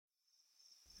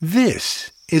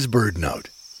This is BirdNote.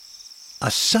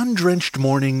 A sun-drenched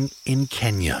morning in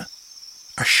Kenya.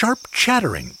 A sharp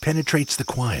chattering penetrates the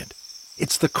quiet.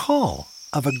 It's the call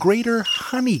of a greater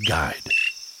honey guide.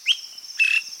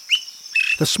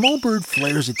 The small bird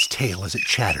flares its tail as it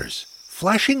chatters,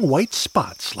 flashing white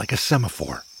spots like a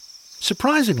semaphore.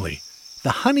 Surprisingly,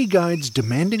 the honey guide's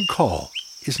demanding call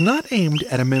is not aimed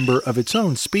at a member of its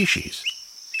own species.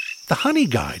 The honey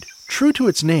guide, true to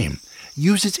its name,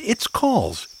 uses its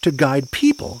calls to guide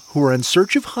people who are in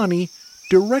search of honey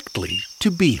directly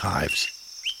to beehives.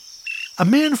 A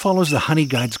man follows the honey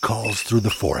guide's calls through the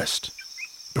forest.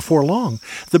 Before long,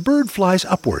 the bird flies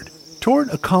upward toward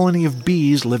a colony of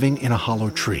bees living in a hollow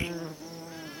tree.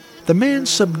 The man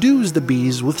subdues the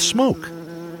bees with smoke.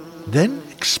 Then,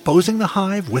 exposing the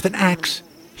hive with an axe,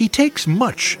 he takes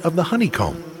much of the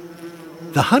honeycomb.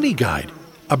 The honey guide,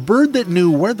 a bird that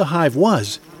knew where the hive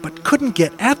was but couldn't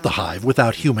get at the hive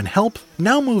without human help,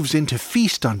 now moves in to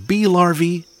feast on bee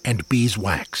larvae and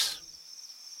beeswax.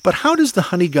 But how does the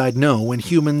honey guide know when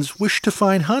humans wish to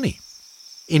find honey?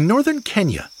 In northern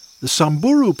Kenya, the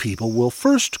Samburu people will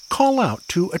first call out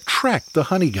to attract the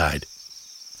honey guide.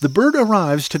 The bird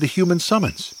arrives to the human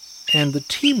summons, and the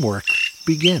teamwork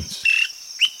begins.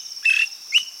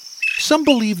 Some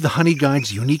believe the honey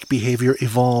guide's unique behavior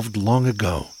evolved long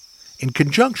ago, in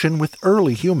conjunction with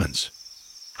early humans.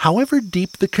 However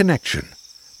deep the connection,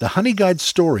 the honey guide's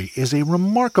story is a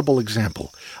remarkable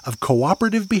example of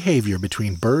cooperative behavior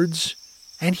between birds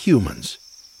and humans.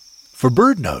 For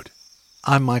BirdNote,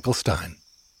 I'm Michael Stein.